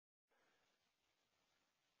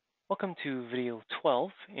Welcome to video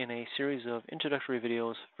 12 in a series of introductory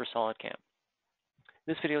videos for SolidCAM.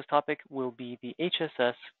 This video's topic will be the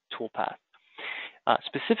HSS toolpath,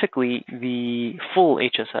 specifically the full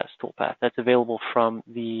HSS toolpath that's available from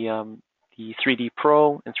the 3D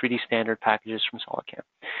Pro and 3D Standard packages from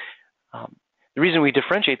SolidCAM. The reason we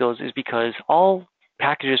differentiate those is because all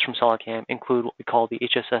packages from SolidCAM include what we call the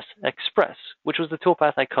HSS Express, which was the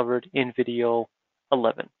toolpath I covered in video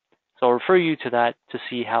 11. So I'll refer you to that to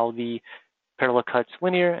see how the parallel cuts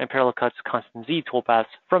linear and parallel cuts constant Z toolpaths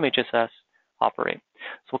from HSS operate.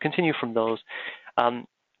 So we'll continue from those. I'm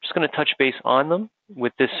just going to touch base on them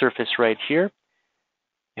with this surface right here.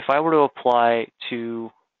 If I were to apply to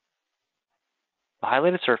the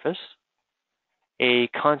highlighted surface a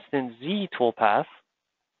constant Z toolpath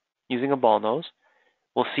using a ball nose,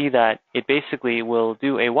 we'll see that it basically will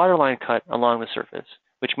do a waterline cut along the surface,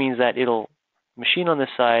 which means that it'll machine on this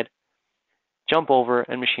side, jump over,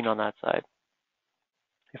 and machine on that side.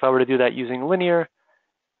 If I were to do that using linear,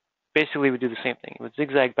 basically we would do the same thing. It would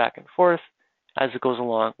zigzag back and forth as it goes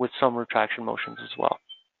along with some retraction motions as well.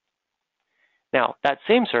 Now, that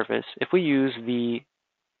same surface, if we use the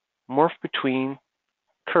morph between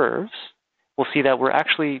curves, we'll see that we're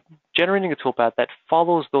actually generating a toolpath that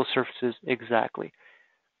follows those surfaces exactly.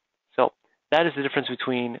 So that is the difference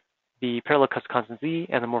between the parallel cuts constant Z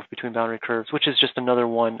and the morph between boundary curves, which is just another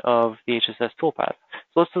one of the HSS toolpath.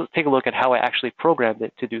 So let's take a look at how I actually programmed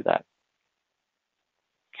it to do that.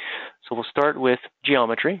 So we'll start with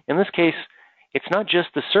geometry. In this case, it's not just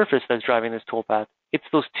the surface that's driving this toolpath, it's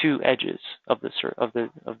those two edges of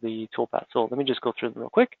the toolpath. So let me just go through them real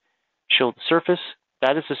quick. Show the surface.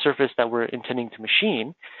 That is the surface that we're intending to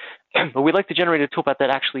machine. But we'd like to generate a toolpath that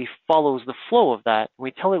actually follows the flow of that. We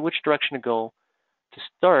tell it which direction to go. To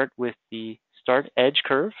start with the start edge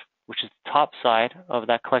curve, which is the top side of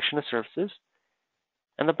that collection of surfaces,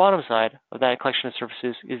 and the bottom side of that collection of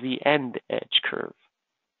surfaces is the end edge curve.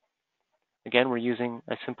 Again, we're using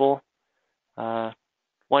a simple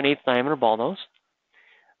 1/8 diameter ball nose.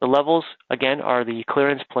 The levels, again, are the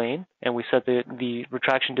clearance plane, and we set the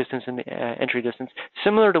retraction distance and the entry distance,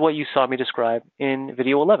 similar to what you saw me describe in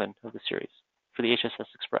video 11 of the series for the HSS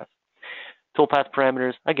Express. Toolpath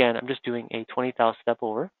parameters, again, I'm just doing a 20,000 step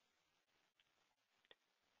over.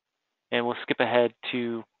 And we'll skip ahead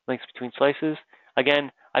to lengths between slices.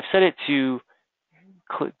 Again, I've set it to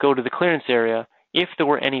go to the clearance area if there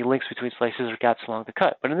were any links between slices or gaps along the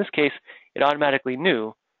cut. But in this case, it automatically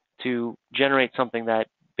knew to generate something that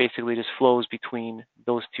basically just flows between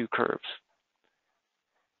those two curves.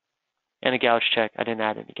 And a gouge check, I didn't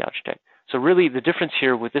add any gouge check. So really the difference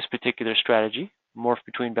here with this particular strategy, morph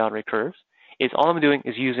between boundary curves, is all I'm doing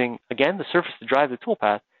is using, again, the surface to drive the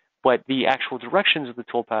toolpath, but the actual directions of the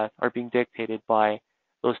toolpath are being dictated by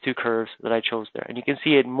those two curves that I chose there. And you can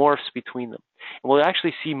see it morphs between them. And we'll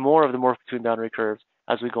actually see more of the morph between boundary curves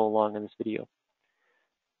as we go along in this video.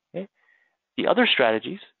 Okay. The other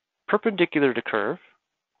strategies, perpendicular to curve,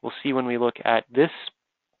 we'll see when we look at this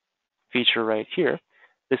feature right here.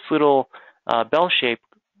 This little bell shape,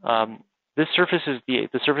 this surface is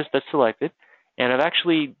the surface that's selected, and I've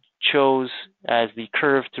actually chose as the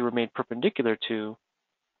curve to remain perpendicular to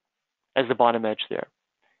as the bottom edge there.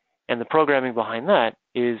 And the programming behind that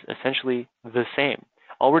is essentially the same.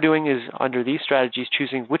 All we're doing is, under these strategies,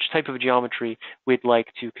 choosing which type of geometry we'd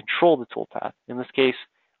like to control the toolpath. In this case,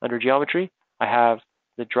 under geometry, I have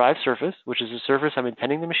the drive surface, which is the surface I'm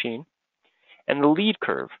intending to machine, and the lead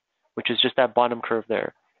curve, which is just that bottom curve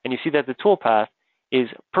there. And you see that the toolpath is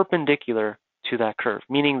perpendicular to that curve,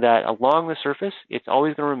 meaning that along the surface, it's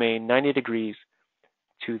always going to remain 90 degrees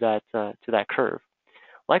to that curve.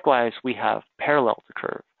 Likewise, we have parallel to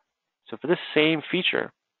curve. So for this same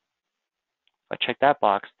feature, if I check that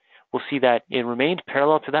box, we'll see that it remained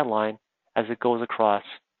parallel to that line as it goes across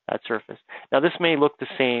that surface. Now, this may look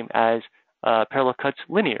the same as parallel cuts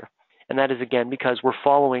linear, and that is, again, because we're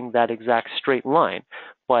following that exact straight line.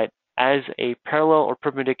 But as a parallel or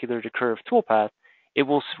perpendicular to curve toolpath, it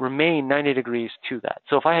will remain 90 degrees to that.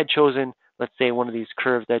 So if I had chosen, let's say, one of these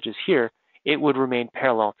curved edges here, it would remain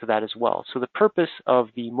parallel to that as well. So the purpose of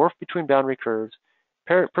the morph between boundary curves,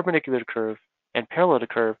 perpendicular to curve, and parallel to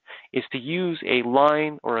curve is to use a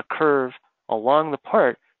line or a curve along the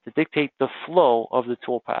part to dictate the flow of the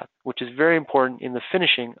toolpath, which is very important in the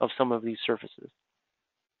finishing of some of these surfaces.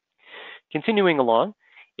 Continuing along,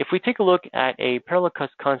 if we take a look at a parallel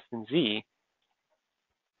cuts constant Z,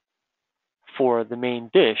 for the main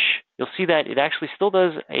dish, you'll see that it actually still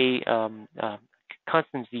does a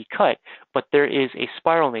constant Z cut, but there is a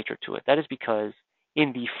spiral nature to it. That is because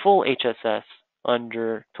in the full HSS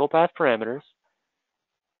under toolpath parameters,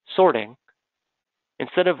 sorting,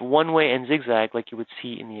 instead of one-way and zigzag like you would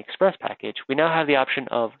see in the Express package, we now have the option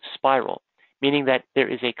of spiral, meaning that there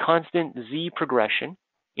is a constant Z progression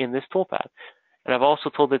in this toolpath. And I've also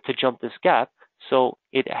told it to jump this gap, so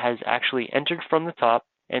it has actually entered from the top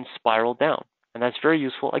and spiraled down. And that's very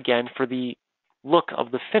useful, again, for the look of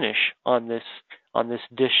the finish on this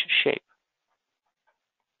dish shape.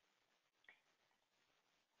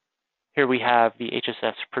 Here we have the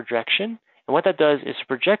HSS projection. And what that does is it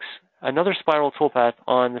projects another spiral toolpath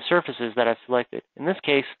on the surfaces that I've selected. In this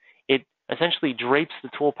case, it essentially drapes the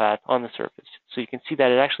toolpath on the surface. So you can see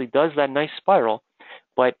that it actually does that nice spiral,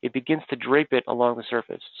 but it begins to drape it along the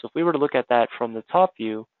surface. So if we were to look at that from the top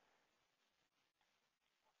view,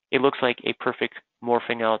 it looks like a perfect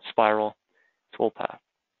morphing out spiral toolpath.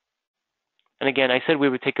 And again, I said we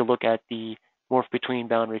would take a look at the morph between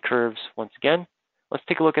boundary curves once again. Let's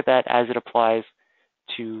take a look at that as it applies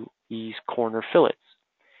to these corner fillets.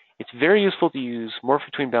 It's very useful to use morph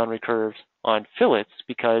between boundary curves on fillets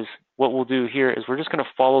because what we'll do here is we're just going to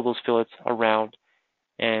follow those fillets around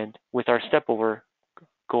and with our step over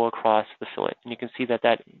go across the fillet. And you can see that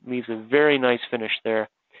that leaves a very nice finish there.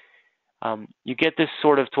 You get this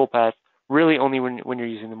sort of toolpath really only when you're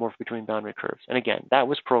using the morph between boundary curves. And again, that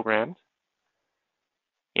was programmed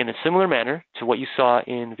in a similar manner to what you saw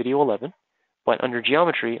in video 11, but under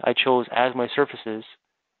geometry, I chose as my surfaces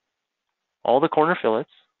all the corner fillets,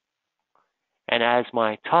 and as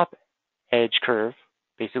my top edge curve,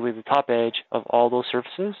 basically the top edge of all those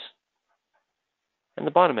surfaces, and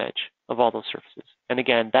the bottom edge of all those surfaces. And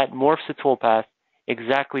again, that morphs the toolpath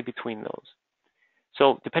exactly between those.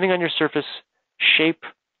 So depending on your surface shape,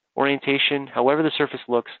 orientation, however the surface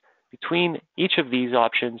looks, between each of these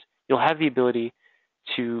options, you'll have the ability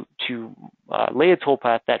to lay a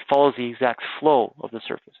toolpath that follows the exact flow of the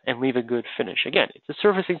surface and leave a good finish. Again, it's a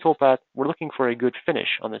surfacing toolpath. We're looking for a good finish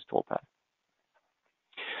on this toolpath.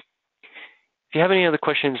 If you have any other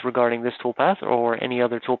questions regarding this toolpath or any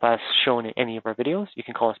other toolpaths shown in any of our videos, you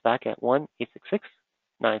can call us back at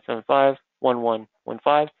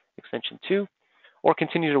 1-866-975-1115, extension 2, or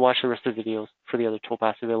continue to watch the rest of the videos for the other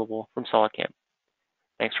toolpaths available from SolidCAM.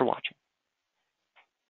 Thanks for watching.